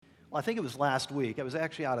Well, I think it was last week. I was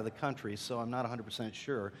actually out of the country, so I'm not 100%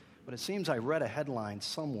 sure. But it seems I read a headline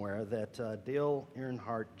somewhere that Dale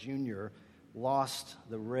Earnhardt Jr. lost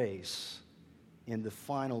the race in the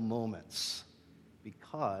final moments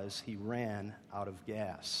because he ran out of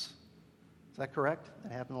gas. Is that correct?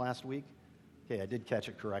 That happened last week? Okay, I did catch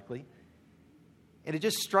it correctly. And it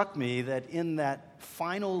just struck me that in that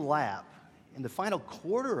final lap, in the final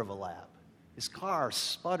quarter of a lap, his car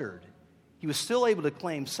sputtered. He was still able to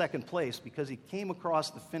claim second place because he came across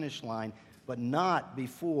the finish line, but not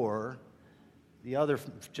before the other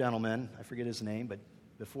gentleman, I forget his name, but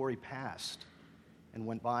before he passed and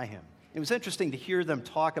went by him. It was interesting to hear them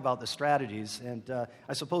talk about the strategies, and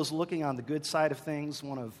I suppose looking on the good side of things,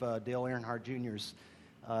 one of Dale Earnhardt Jr.'s,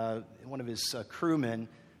 one of his crewmen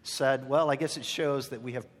said, well, I guess it shows that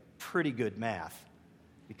we have pretty good math,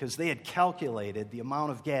 because they had calculated the amount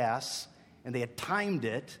of gas, and they had timed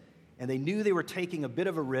it, and they knew they were taking a bit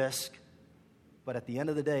of a risk, but at the end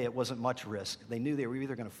of the day, it wasn't much risk. They knew they were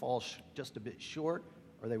either going to fall just a bit short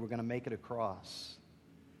or they were going to make it across.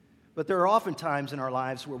 But there are often times in our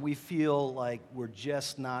lives where we feel like we're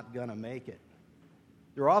just not going to make it.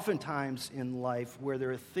 There are often times in life where there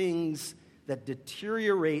are things that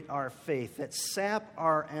deteriorate our faith, that sap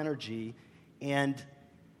our energy, and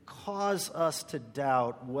cause us to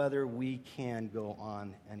doubt whether we can go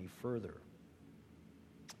on any further.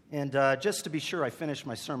 And just to be sure I finish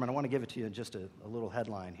my sermon, I want to give it to you in just a little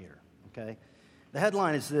headline here, okay? The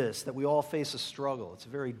headline is this, that we all face a struggle. It's a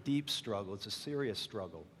very deep struggle. It's a serious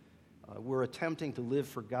struggle. We're attempting to live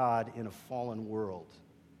for God in a fallen world.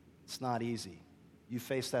 It's not easy. You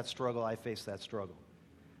face that struggle, I face that struggle.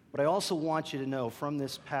 But I also want you to know from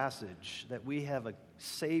this passage that we have a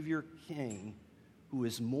Savior King who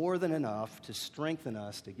is more than enough to strengthen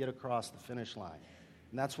us to get across the finish line.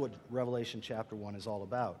 And that's what Revelation chapter 1 is all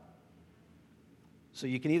about. So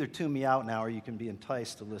you can either tune me out now or you can be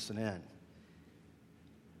enticed to listen in.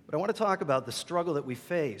 But I want to talk about the struggle that we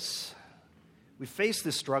face. We face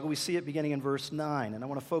this struggle. We see it beginning in verse 9. And I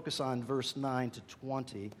want to focus on verse 9 to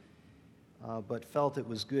 20, but felt it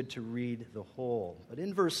was good to read the whole. But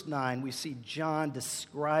in verse 9, we see John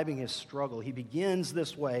describing his struggle. He begins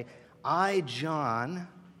this way, I, John...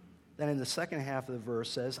 Then in the second half of the verse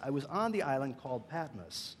says, I was on the island called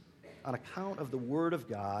Patmos on account of the word of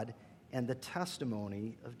God and the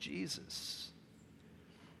testimony of Jesus.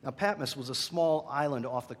 Now, Patmos was a small island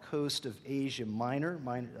off the coast of Asia Minor,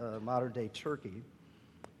 modern-day Turkey.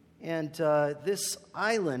 And this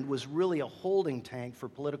island was really a holding tank for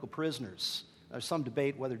political prisoners. There's some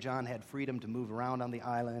debate whether John had freedom to move around on the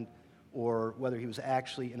island or whether he was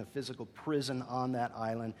actually in a physical prison on that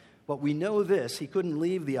island. But we know this, he couldn't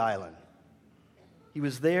leave the island. He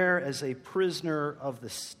was there as a prisoner of the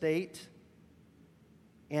state.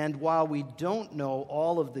 And while we don't know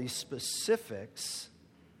all of the specifics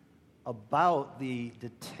about the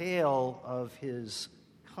detail of his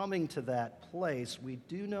coming to that place, we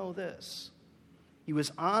do know this. He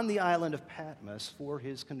was on the island of Patmos for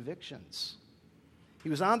his convictions. He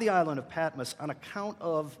was on the island of Patmos on account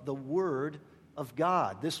of the Word of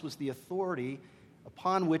God. This was the authority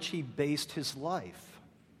upon which he based his life.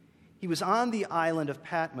 He was on the island of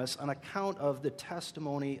Patmos on account of the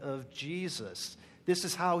testimony of Jesus. This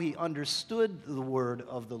is how he understood the word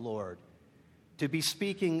of the Lord, to be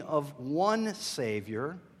speaking of one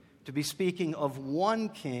Savior, to be speaking of one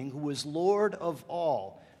King who was Lord of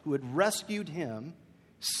all, who had rescued him,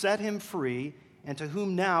 set him free, and to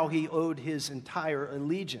whom now he owed his entire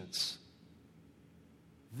allegiance.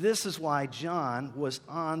 This is why John was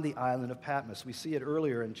on the island of Patmos. We see it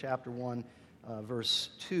earlier in chapter 1, verse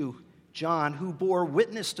 2. John, who bore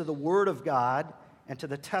witness to the word of God and to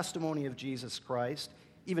the testimony of Jesus Christ,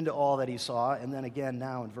 even to all that he saw. And then again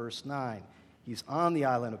now in verse 9, he's on the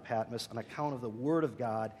island of Patmos on account of the word of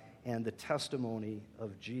God and the testimony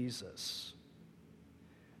of Jesus.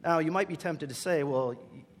 Now, you might be tempted to say, well,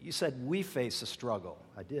 you said we face a struggle.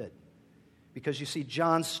 I did. Because you see,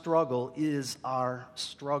 John's struggle is our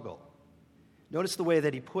struggle. Notice the way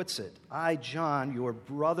that he puts it. I, John, your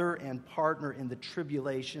brother and partner in the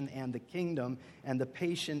tribulation and the kingdom and the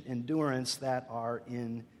patient endurance that are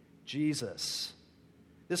in Jesus.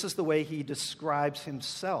 This is the way he describes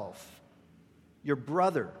himself. Your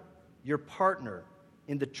brother, your partner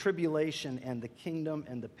in the tribulation and the kingdom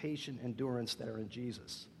and the patient endurance that are in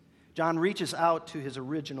Jesus. John reaches out to his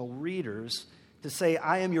original readers to say,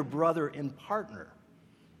 I am your brother and partner.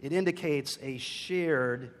 It indicates a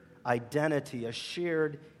shared identity, a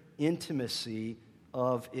shared intimacy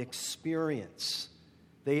of experience.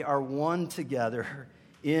 They are one together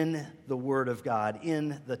in the Word of God,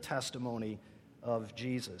 in the testimony of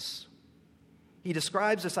Jesus. He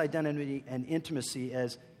describes this identity and intimacy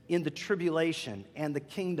as in the tribulation and the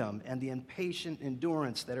kingdom and the impatient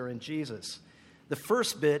endurance that are in Jesus. The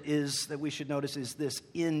first bit is that we should notice is this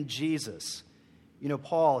in Jesus. You know,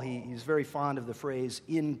 Paul, he's very fond of the phrase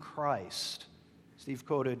in Christ. Steve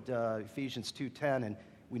quoted Ephesians 2:10, and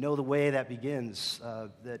we know the way that begins,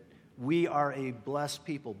 that we are a blessed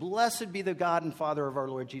people. Blessed be the God and Father of our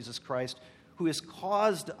Lord Jesus Christ, who has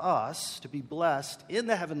caused us to be blessed in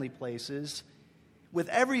the heavenly places with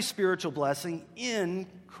every spiritual blessing in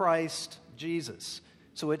Christ Jesus.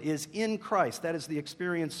 So it is in Christ. That is the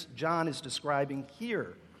experience John is describing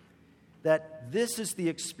here. That this is the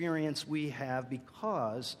experience we have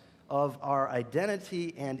because of our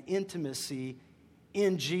identity and intimacy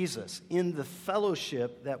in Jesus, in the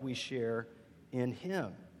fellowship that we share in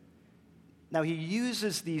Him. Now, he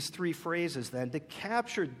uses these three phrases then to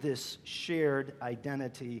capture this shared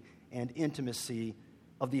identity and intimacy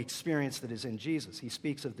of the experience that is in Jesus. He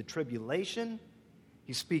speaks of the tribulation,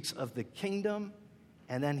 he speaks of the kingdom,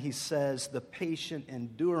 and then he says the patient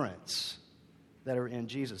endurance that are in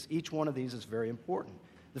Jesus. Each one of these is very important.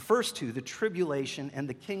 The first two, the tribulation and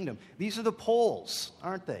the kingdom, these are the poles,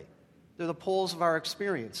 aren't they? They're the poles of our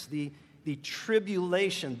experience. The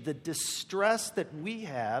tribulation, the distress that we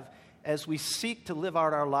have as we seek to live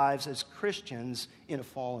out our lives as Christians in a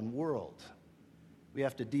fallen world. We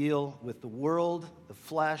have to deal with the world, the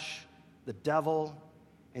flesh, the devil,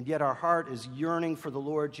 and yet our heart is yearning for the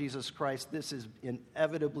Lord Jesus Christ. This is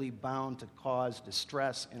inevitably bound to cause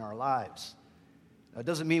distress in our lives. Now, it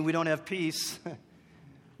doesn't mean we don't have peace.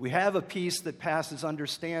 We have a peace that passes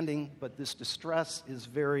understanding, but this distress is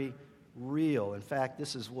very real. In fact,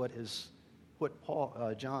 this is what has put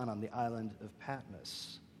John on the island of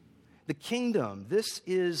Patmos. The kingdom, this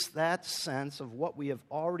is that sense of what we have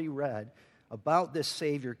already read about this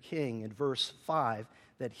Savior King in verse 5,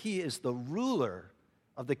 that he is the ruler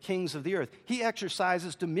of the kings of the earth. He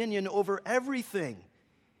exercises dominion over everything.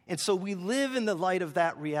 And so we live in the light of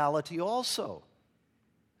that reality also.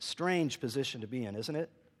 Strange position to be in, isn't it?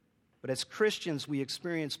 But as Christians, we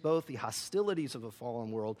experience both the hostilities of a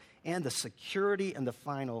fallen world and the security and the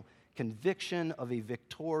final conviction of a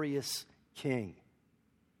victorious king.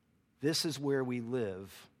 This is where we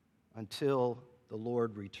live until the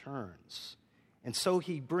Lord returns. And so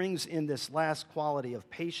he brings in this last quality of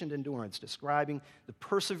patient endurance, describing the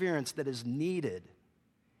perseverance that is needed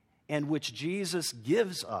and which Jesus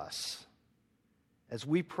gives us as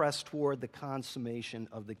we press toward the consummation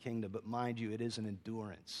of the kingdom. But mind you, it is an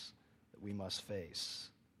endurance that we must face.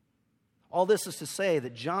 All this is to say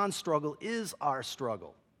that John's struggle is our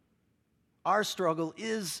struggle. Our struggle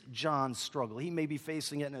is John's struggle. He may be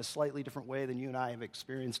facing it in a slightly different way than you and I have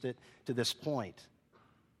experienced it to this point.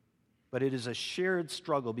 But it is a shared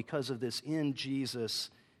struggle because of this in Jesus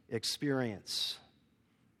experience.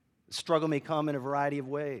 The struggle may come in a variety of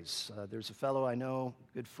ways. There's a fellow I know,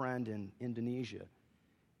 a good friend in Indonesia.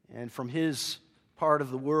 And from his part of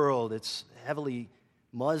the world, it's heavily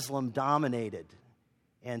Muslim-dominated.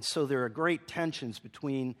 And so there are great tensions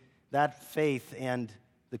between that faith and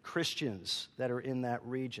the Christians that are in that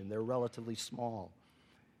region. They're relatively small.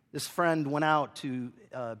 This friend went out to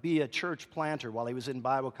be a church planter while he was in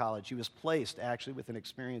Bible college. He was placed, actually, with an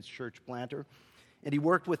experienced church planter. And he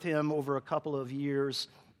worked with him over a couple of years.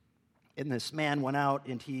 And this man went out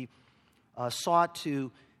and he sought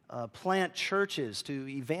to plant churches, to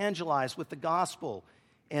evangelize with the gospel.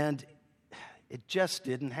 And it just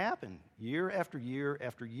didn't happen. Year after year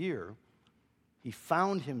after year, he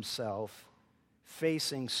found himself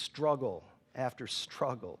facing struggle after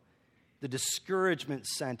struggle. The discouragement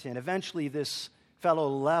set in. Eventually, this fellow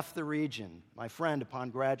left the region. My friend,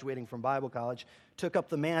 upon graduating from Bible college, took up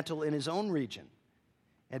the mantle in his own region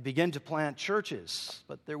and began to plant churches.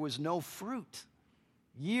 But there was no fruit.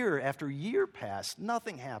 Year after year passed.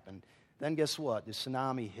 Nothing happened. Then guess what? The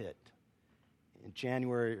tsunami hit in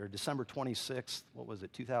December 26th,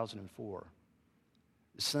 2004.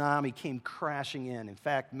 The tsunami came crashing in. In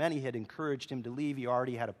fact, many had encouraged him to leave. He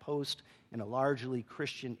already had a post in a largely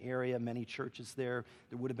Christian area, many churches there.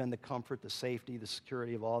 There would have been the comfort, the safety, the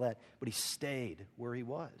security of all that. But he stayed where he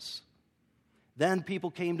was. Then people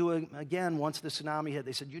came to him again once the tsunami hit.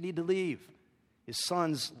 They said, "You need to leave." His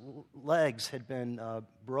son's legs had been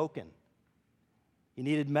broken. He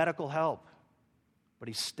needed medical help, but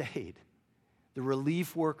he stayed. The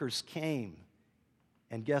relief workers came.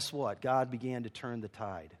 And guess what? God began to turn the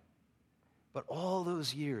tide. But all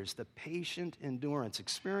those years, the patient endurance,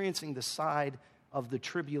 experiencing the side of the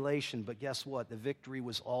tribulation, but guess what? The victory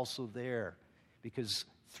was also there because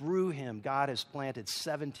through him, God has planted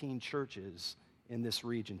 17 churches in this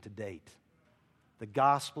region to date. The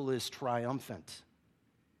gospel is triumphant.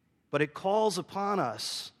 But it calls upon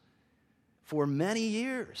us for many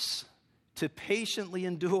years to patiently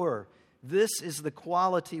endure. This is the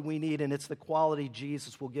quality we need, and it's the quality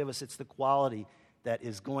Jesus will give us. It's the quality that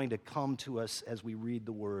is going to come to us as we read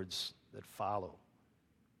the words that follow.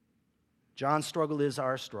 John's struggle is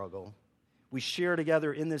our struggle. We share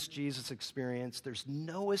together in this Jesus experience. There's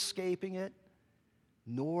no escaping it,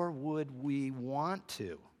 nor would we want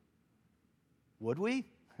to. Would we?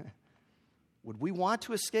 Would we want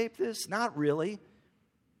to escape this? Not really.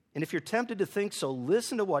 And if you're tempted to think so,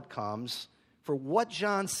 listen to what comes, for what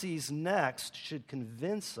John sees next should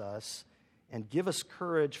convince us and give us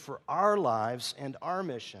courage for our lives and our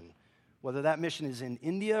mission, whether that mission is in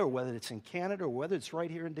India or whether it's in Canada or whether it's right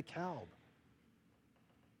here in DeKalb.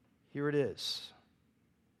 Here it is.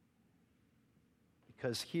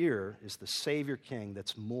 Because here is the Savior King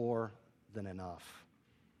that's more than enough.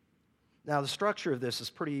 Now, the structure of this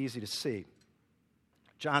is pretty easy to see.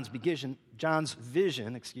 John's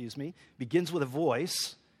vision, begins with a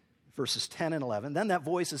voice, verses 10 and 11. Then that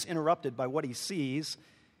voice is interrupted by what he sees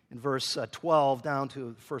in verse 12 down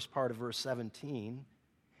to the first part of verse 17.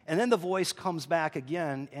 And then the voice comes back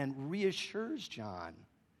again and reassures John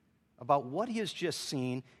about what he has just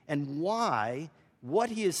seen and why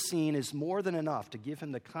what he has seen is more than enough to give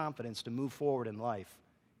him the confidence to move forward in life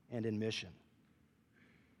and in mission.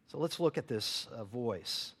 So let's look at this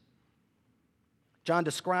voice. John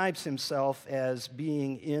describes himself as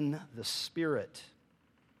being in the Spirit.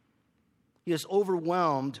 He is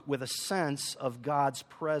overwhelmed with a sense of God's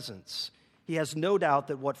presence. He has no doubt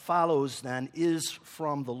that what follows then is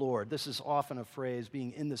from the Lord. This is often a phrase,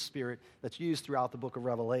 being in the Spirit, that's used throughout the book of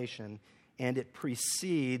Revelation, and it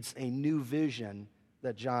precedes a new vision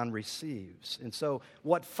that John receives. And so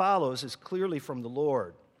what follows is clearly from the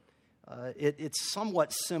Lord. It's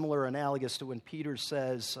somewhat similar, analogous to when Peter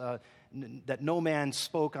says that no man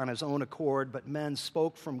spoke on his own accord, but men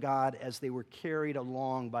spoke from God as they were carried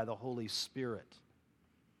along by the Holy Spirit.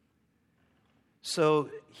 So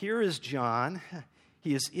here is John.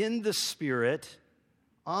 He is in the Spirit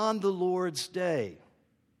on the Lord's day.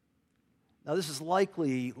 Now, this is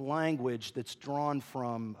likely language that's drawn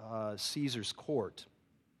from Caesar's court.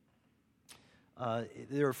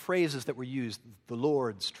 There are phrases that were used, the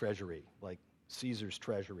Lord's treasury, like Caesar's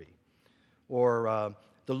treasury, or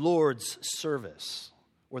the Lord's service,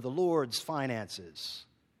 or the Lord's finances,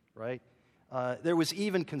 right? There was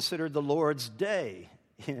even considered the Lord's day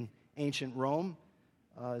in ancient Rome.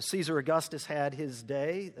 Caesar Augustus had his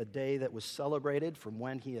day, a day that was celebrated from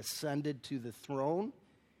when he ascended to the throne.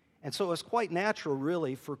 And so it was quite natural,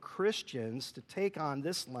 really, for Christians to take on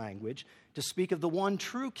this language to speak of the one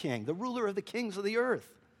true king, the ruler of the kings of the earth.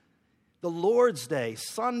 The Lord's Day,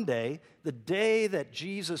 Sunday, the day that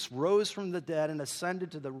Jesus rose from the dead and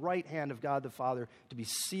ascended to the right hand of God the Father to be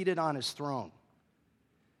seated on his throne.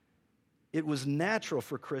 It was natural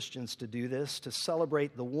for Christians to do this, to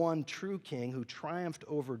celebrate the one true king who triumphed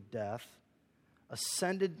over death,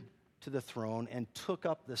 ascended to the throne, and took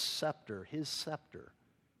up the scepter, his scepter,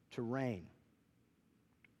 to reign.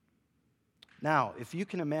 Now, if you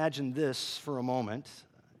can imagine this for a moment,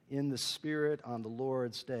 in the Spirit on the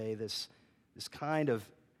Lord's day, this kind of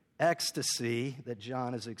ecstasy that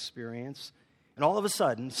John has experienced, and all of a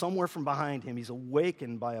sudden, somewhere from behind him, he's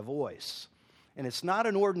awakened by a voice. And it's not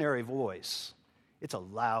an ordinary voice. It's a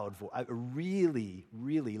loud voice, a really,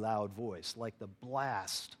 really loud voice, like the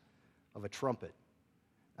blast of a trumpet.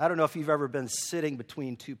 I don't know if you've ever been sitting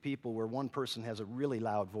between two people where one person has a really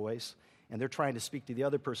loud voice and they're trying to speak to the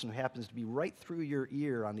other person who happens to be right through your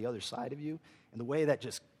ear on the other side of you, and the way that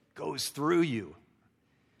just goes through you.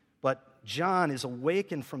 But John is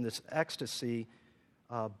awakened from this ecstasy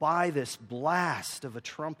by this blast of a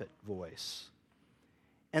trumpet voice.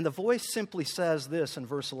 And the voice simply says this in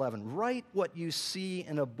verse 11, "Write what you see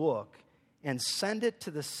in a book and send it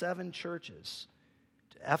to the 7 churches,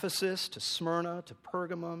 to Ephesus, to Smyrna, to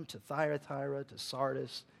Pergamum, to Thyatira, to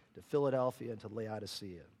Sardis, to Philadelphia, and to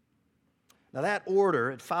Laodicea." Now that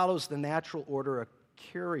order, it follows the natural order a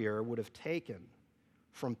courier would have taken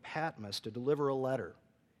from Patmos to deliver a letter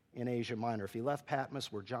in Asia Minor. If he left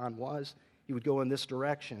Patmos where John was, he would go in this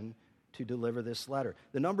direction to deliver this letter.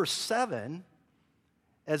 The number 7,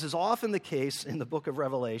 as is often the case in the book of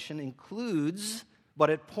Revelation, includes, but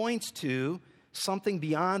it points to, something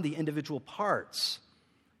beyond the individual parts.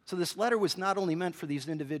 So this letter was not only meant for these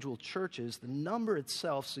individual churches, the number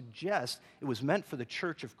itself suggests it was meant for the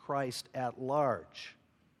church of Christ at large.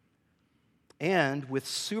 And with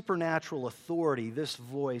supernatural authority, this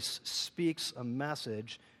voice speaks a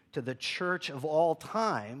message to the church of all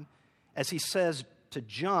time, as he says to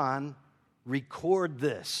John, record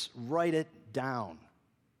this, write it down.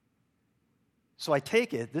 So I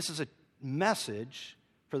take it this is a message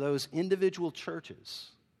for those individual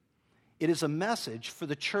churches. It is a message for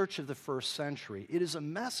the church of the first century. It is a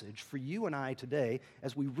message for you and I today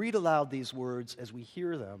as we read aloud these words, as we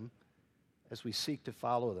hear them, as we seek to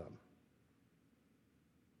follow them.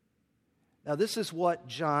 Now, this is what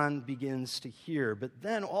John begins to hear, but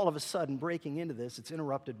then all of a sudden, breaking into this, it's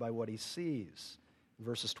interrupted by what he sees.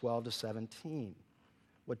 Verses 12 to 17.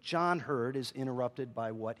 What John heard is interrupted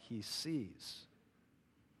by what he sees.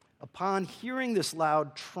 Upon hearing this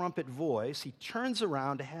loud trumpet voice, he turns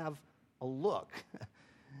around to have a look.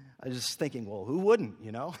 I was just thinking, well, who wouldn't,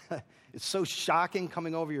 you know? It's so shocking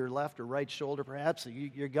coming over your left or right shoulder, perhaps, that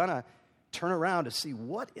you're going to turn around to see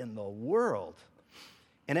what in the world.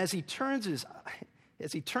 And as he turns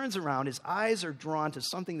around, his eyes are drawn to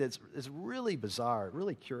something that's really bizarre,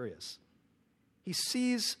 really curious. He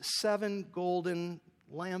sees 7 golden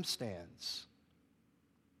lampstands.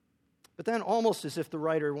 But then, almost as if the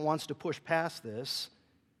writer wants to push past this,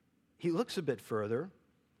 he looks a bit further,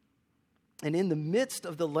 and in the midst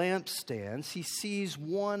of the lampstands, he sees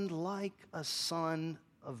one like a son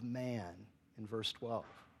of man, in verse 12.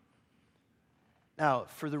 Now,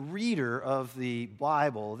 for the reader of the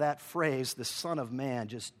Bible, that phrase, the Son of Man,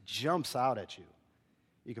 just jumps out at you.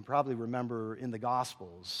 You can probably remember in the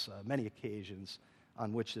Gospels many occasions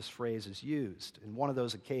on which this phrase is used. In one of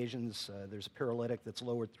those occasions, there's a paralytic that's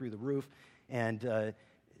lowered through the roof, and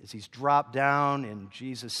as he's dropped down, and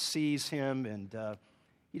Jesus sees him, and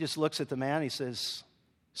he just looks at the man, and he says,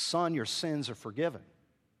 "Son, your sins are forgiven."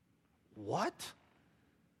 What?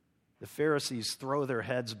 The Pharisees throw their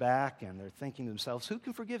heads back, and they're thinking to themselves, who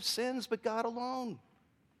can forgive sins but God alone?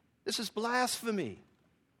 This is blasphemy.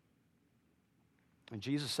 And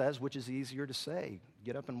Jesus says, which is easier to say,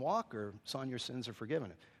 get up and walk, or son, your sins are forgiven?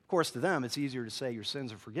 Of course, to them, it's easier to say your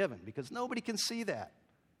sins are forgiven, because nobody can see that.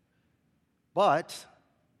 But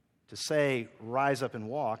to say, rise up and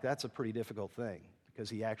walk, that's a pretty difficult thing, because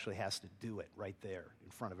he actually has to do it right there in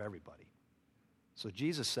front of everybody. So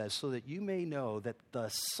Jesus says, so that you may know that the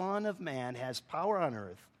Son of Man has power on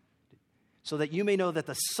earth, so that you may know that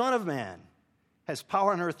the Son of Man has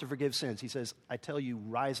power on earth to forgive sins. He says, I tell you,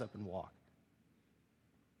 rise up and walk.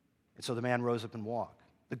 And so the man rose up and walked.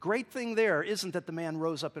 The great thing there isn't that the man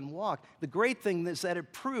rose up and walked. The great thing is that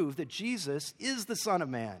it proved that Jesus is the Son of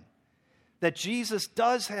Man, that Jesus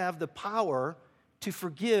does have the power to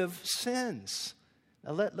forgive sins.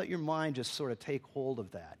 Now let your mind just sort of take hold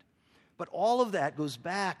of that. But all of that goes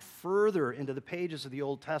back further into the pages of the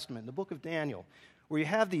Old Testament, in the book of Daniel, where you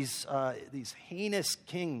have these heinous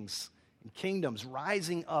kings and kingdoms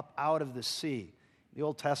rising up out of the sea. In the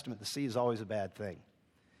Old Testament, the sea is always a bad thing.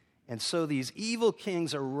 And so these evil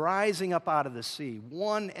kings are rising up out of the sea,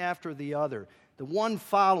 one after the other, the one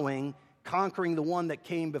following, conquering the one that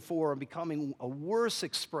came before, and becoming a worse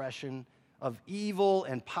expression of evil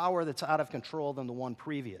and power that's out of control than the one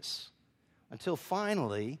previous. Until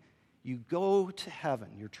finally, you go to heaven,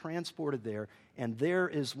 you're transported there, and there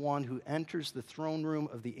is one who enters the throne room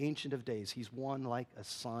of the Ancient of Days. He's one like a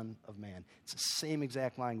son of man. It's the same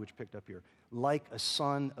exact language picked up here, like a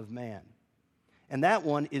son of man. And that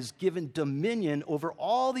one is given dominion over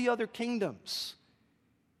all the other kingdoms.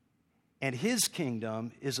 And his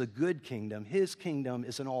kingdom is a good kingdom. His kingdom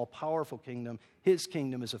is an all-powerful kingdom. His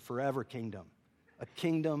kingdom is a forever kingdom, a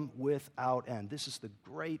kingdom without end. This is the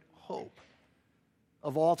great hope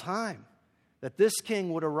of all time, that this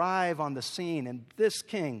king would arrive on the scene, and this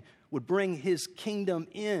king would bring his kingdom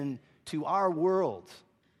in to our world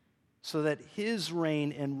so that his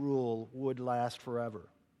reign and rule would last forever.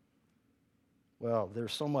 Well,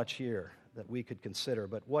 there's so much here that we could consider,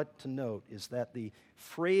 but what to note is that the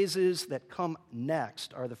phrases that come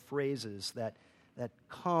next are the phrases that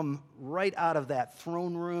come right out of that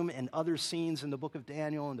throne room and other scenes in the book of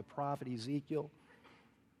Daniel and the prophet Ezekiel.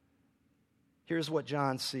 Here's what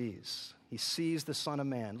John sees. He sees the Son of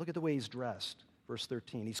Man. Look at the way he's dressed. Verse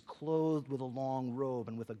 13, he's clothed with a long robe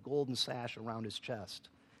and with a golden sash around his chest.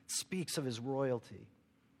 It speaks of his royalty.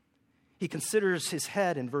 He considers his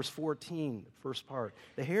head in verse 14, the first part.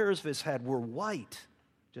 The hairs of his head were white,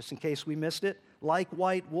 just in case we missed it, like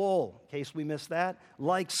white wool, in case we missed that,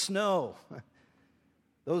 like snow.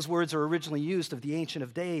 Those words are originally used of the Ancient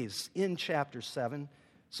of Days in chapter 7.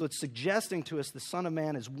 So it's suggesting to us the Son of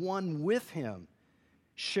Man is one with him,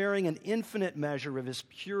 sharing an infinite measure of his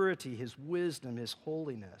purity, his wisdom, his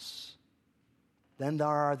holiness. Then there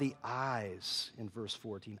are the eyes in verse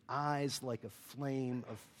 14, eyes like a flame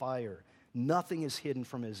of fire. Nothing is hidden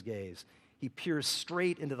from his gaze. He peers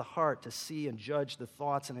straight into the heart to see and judge the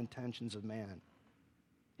thoughts and intentions of man.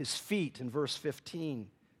 His feet, in verse 15,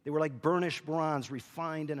 they were like burnished bronze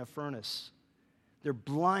refined in a furnace. They're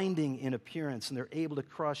blinding in appearance, and they're able to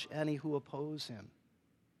crush any who oppose him.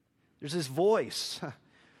 There's his voice.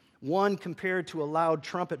 One compared to a loud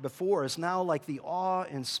trumpet before is now like the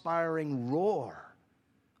awe-inspiring roar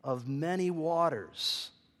of many waters.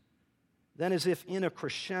 Then as if in a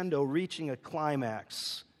crescendo, reaching a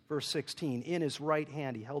climax, verse 16, in his right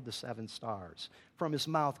hand he held the 7 stars. From his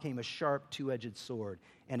mouth came a sharp two-edged sword,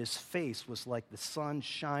 and his face was like the sun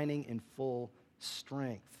shining in full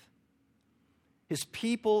strength. His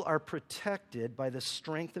people are protected by the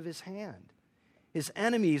strength of his hand. His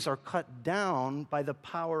enemies are cut down by the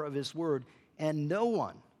power of his word, and no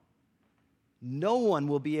one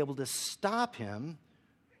will be able to stop him,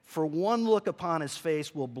 for one look upon his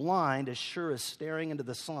face will blind as sure as staring into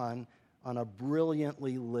the sun on a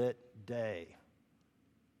brilliantly lit day.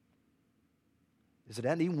 Is it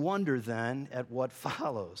any wonder then at what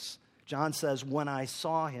follows? John says, when I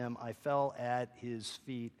saw him, I fell at his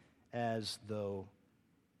feet as though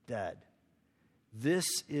dead. This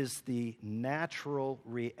is the natural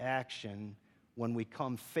reaction when we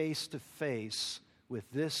come face to face with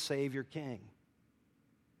this Savior King.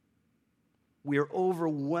 We are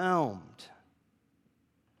overwhelmed.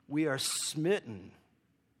 We are smitten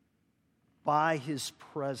by his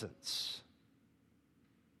presence.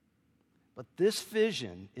 But this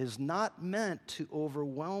vision is not meant to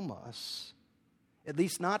overwhelm us, at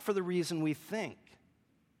least not for the reason we think.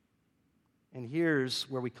 And here's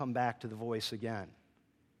where we come back to the voice again.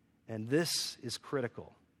 And this is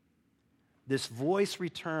critical. This voice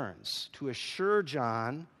returns to assure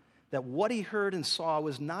John that what he heard and saw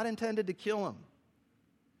was not intended to kill him.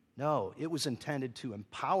 No, it was intended to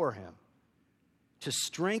empower him, to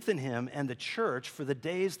strengthen him and the church for the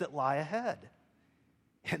days that lie ahead.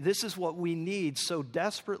 And this is what we need so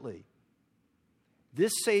desperately.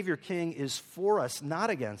 This Savior King is for us,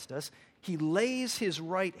 not against us. He lays his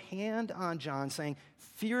right hand on John, saying,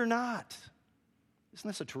 "Fear not." Isn't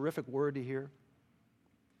this a terrific word to hear?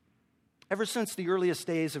 Ever since the earliest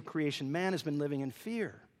days of creation, man has been living in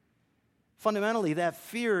fear. Fundamentally, that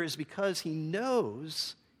fear is because he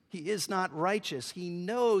knows he is not righteous. He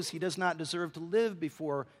knows he does not deserve to live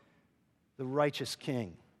before the righteous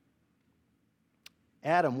King.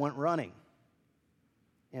 Adam went running,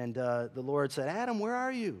 and the Lord said, "Adam, where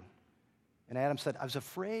are you?" And Adam said, "I was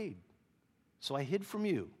afraid, so I hid from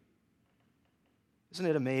you." Isn't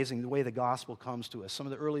it amazing the way the gospel comes to us? Some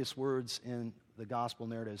of the earliest words in the gospel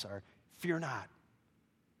narratives are, "Fear not,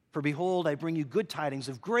 for behold, I bring you good tidings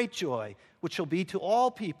of great joy, which shall be to all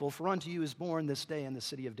people, for unto you is born this day in the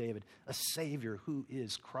city of David a Savior who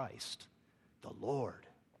is Christ, the Lord."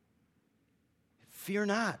 Fear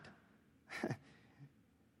not.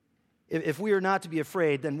 If we are not to be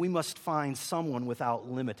afraid, then we must find someone without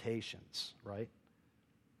limitations, right?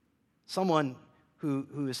 Someone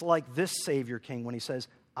who is like this Savior King when he says,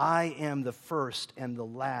 "I am the first and the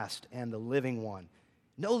last and the living one."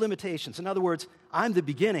 No limitations. In other words, I'm the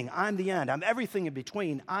beginning, I'm the end, I'm everything in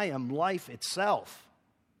between, I am life itself.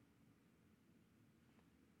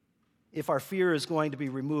 If our fear is going to be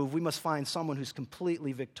removed, we must find someone who's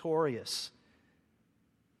completely victorious.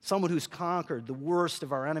 Someone who's conquered the worst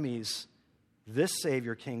of our enemies. This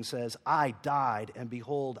Savior King says, "I died, and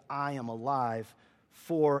behold, I am alive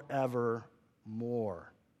forevermore."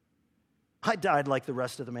 I died like the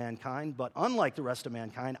rest of the mankind, but unlike the rest of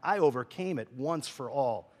mankind, I overcame it once for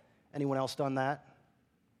all. Anyone else done that?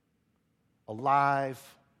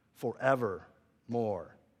 Alive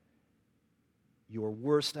forevermore. Your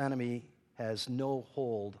worst enemy has no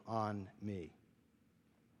hold on me.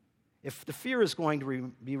 If the fear is going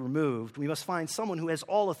to be removed, we must find someone who has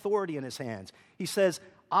all authority in his hands. He says,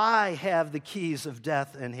 "I have the keys of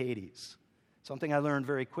death and Hades." Something I learned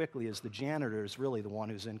very quickly is the janitor is really the one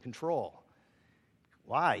who's in control.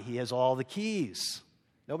 Why? He has all the keys.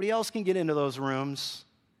 Nobody else can get into those rooms.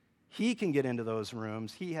 He can get into those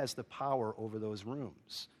rooms. He has the power over those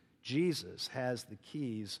rooms. Jesus has the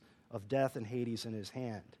keys of death and Hades in his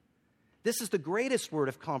hand. This is the greatest word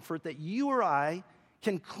of comfort that you or I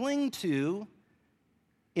can cling to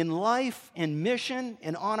in life, in mission,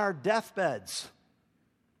 and on our deathbeds.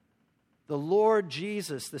 The Lord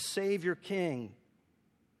Jesus, the Savior King,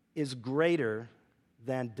 is greater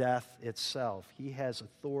than death itself. He has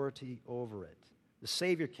authority over it. The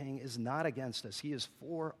Savior King is not against us. He is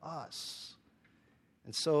for us.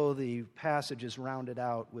 And so the passage is rounded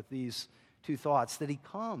out with these two thoughts, that he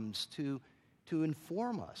comes to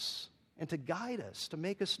inform us and to guide us, to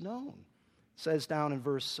make us known. It says down in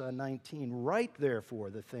verse 19, "Write therefore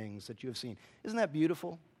the things that you have seen." Isn't that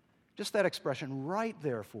beautiful? Just that expression, "write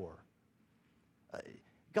therefore."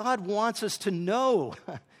 God wants us to know.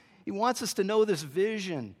 He wants us to know this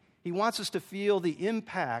vision. He wants us to feel the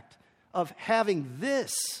impact of having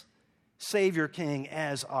this Savior King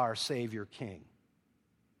as our Savior King.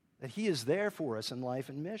 That he is there for us in life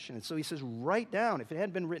and mission. And so he says, write down. If it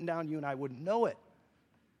hadn't been written down, you and I wouldn't know it.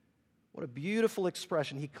 What a beautiful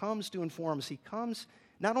expression. He comes to inform us. He comes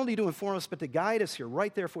not only to inform us, but to guide us here.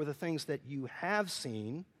 Write therefore the things that you have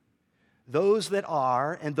seen, those that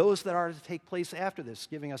are, and those that are to take place after this,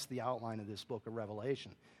 giving us the outline of this book of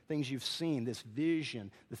Revelation. Things you've seen, this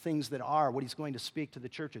vision, the things that are, what he's going to speak to the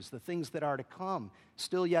churches, the things that are to come,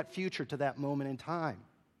 still yet future to that moment in time.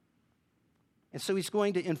 And so he's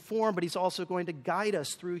going to inform, but he's also going to guide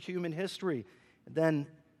us through human history. And then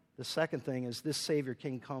the second thing is this Savior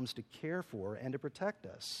King comes to care for and to protect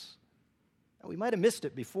us. Now, we might have missed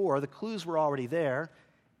it before. The clues were already there.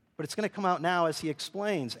 But it's going to come out now as he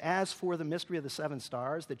explains, as for the mystery of the 7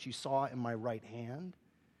 stars that you saw in my right hand,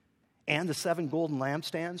 and the 7 golden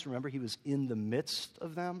lampstands, remember he was in the midst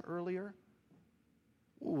of them earlier?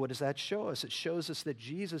 Ooh, what does that show us? It shows us that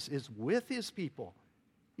Jesus is with his people.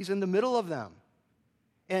 He's in the middle of them.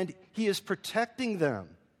 And he is protecting them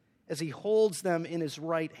as he holds them in his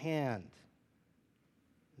right hand.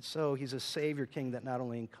 And so he's a Savior King that not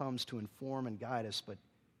only comes to inform and guide us, but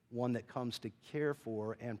one that comes to care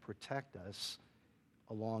for and protect us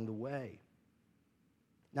along the way.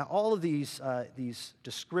 Now, all of these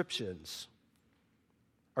descriptions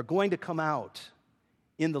are going to come out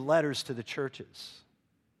in the letters to the churches.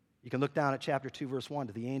 You can look down at chapter 2, verse 1.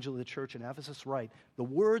 To the angel of the church in Ephesus write, the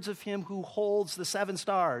words of him who holds the 7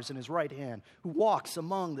 stars in his right hand, who walks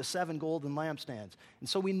among the 7 golden lampstands. And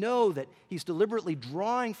so we know that he's deliberately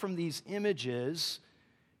drawing from these images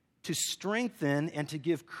to strengthen and to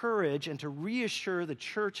give courage and to reassure the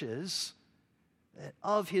churches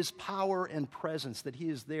of his power and presence, that he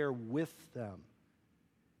is there with them.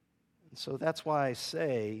 And so that's why I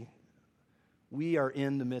say we are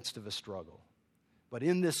in the midst of a struggle. But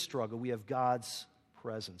in this struggle, we have God's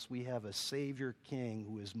presence. We have a Savior King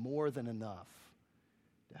who is more than enough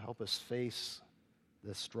to help us face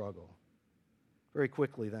this struggle. Very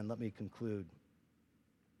quickly then, let me conclude.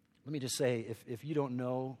 Let me just say, if you don't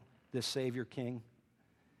know this Savior King,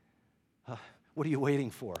 what are you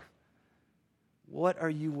waiting for? What are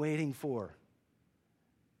you waiting for?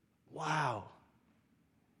 Wow.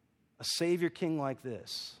 A Savior King like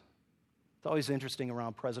this. It's always interesting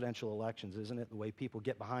around presidential elections, isn't it? The way people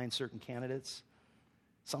get behind certain candidates.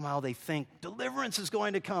 Somehow they think deliverance is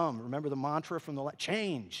going to come. Remember the mantra from the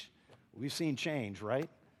change. We've seen change, right?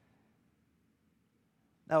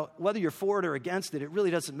 Now, whether you're for it or against it, it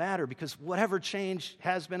really doesn't matter, because whatever change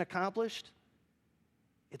has been accomplished,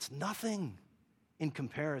 it's nothing in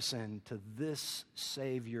comparison to this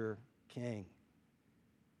Savior King.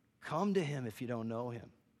 Come to him if you don't know him.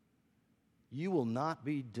 You will not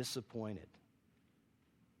be disappointed.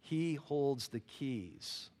 He holds the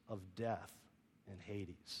keys of death and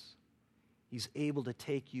Hades. He's able to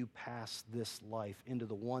take you past this life into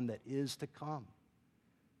the one that is to come.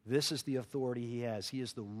 This is the authority he has. He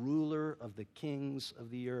is the ruler of the kings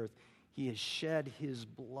of the earth. He has shed his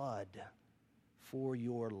blood for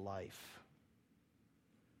your life.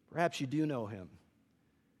 Perhaps you do know him.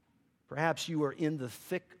 Perhaps you are in the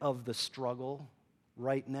thick of the struggle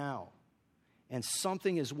right now, and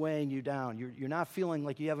something is weighing you down. You're not feeling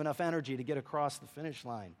like you have enough energy to get across the finish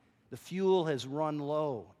line. The fuel has run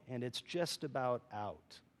low, and it's just about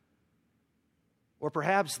out. Or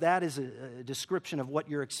perhaps that is a description of what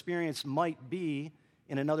your experience might be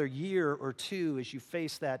in another year or two as you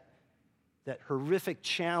face that horrific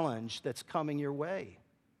challenge that's coming your way,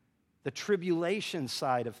 the tribulation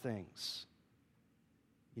side of things.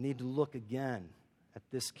 You need to look again at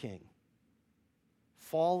this King.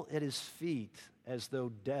 Fall at his feet as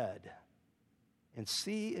though dead, and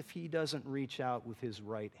see if he doesn't reach out with his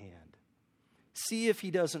right hand. See if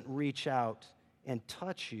he doesn't reach out and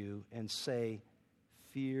touch you and say,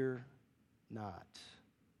 fear not.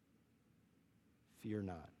 Fear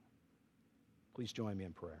not. Please join me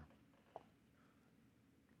in prayer.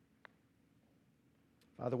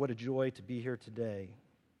 Father, what a joy to be here today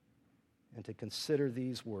and to consider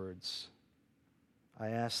these words. I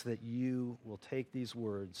ask that you will take these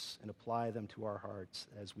words and apply them to our hearts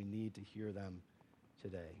as we need to hear them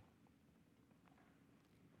today.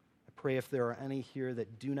 I pray if there are any here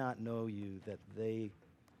that do not know you, that they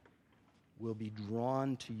will be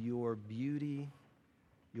drawn to your beauty,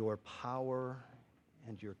 your power,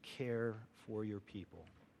 and your care for your people.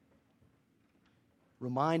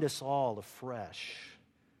 Remind us all afresh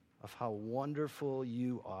of how wonderful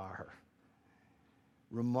you are.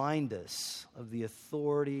 remind us of the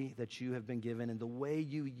authority that you have been given and the way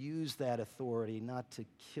you use that authority not to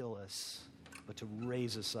kill us, but to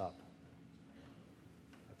raise us up.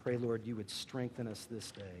 I pray, Lord, you would strengthen us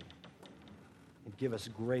this day and give us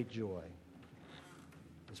great joy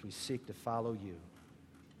as we seek to follow you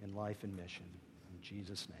in life and mission. In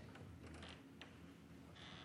Jesus' name.